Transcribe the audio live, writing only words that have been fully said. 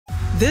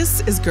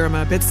This is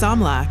Gurma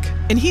Bitsamlak,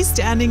 and he's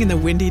standing in the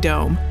WindEEE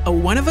Dome, a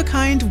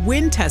one-of-a-kind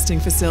wind testing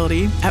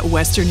facility at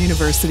Western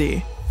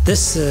University.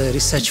 This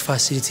research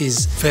facility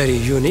is very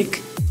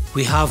unique.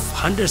 We have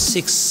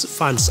 106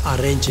 fans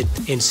arranged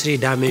in 3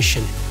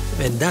 dimensions,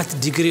 and that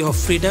degree of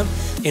freedom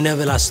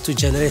enables us to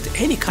generate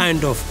any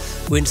kind of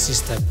wind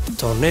system: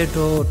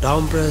 tornado,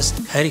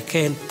 downburst,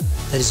 hurricane.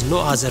 There is no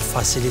other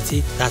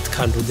facility that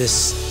can do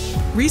this.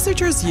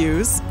 Researchers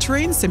use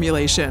terrain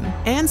simulation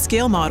and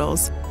scale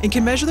models and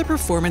can measure the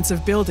performance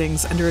of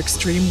buildings under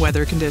extreme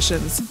weather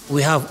conditions.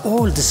 We have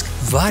all this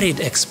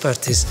varied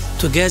expertise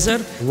together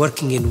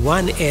working in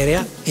one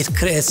area. It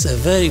creates a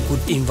very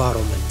good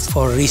environment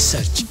for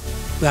research.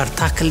 We are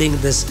tackling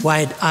this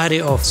wide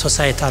array of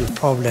societal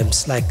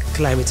problems like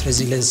climate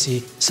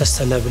resiliency,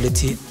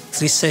 sustainability,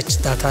 research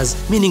that has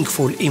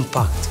meaningful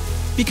impact.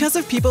 Because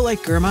of people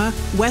like Gurma,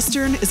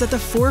 Western is at the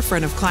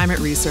forefront of climate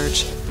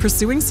research,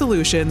 pursuing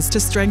solutions to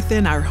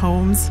strengthen our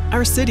homes,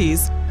 our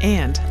cities,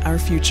 and our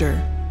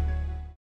future.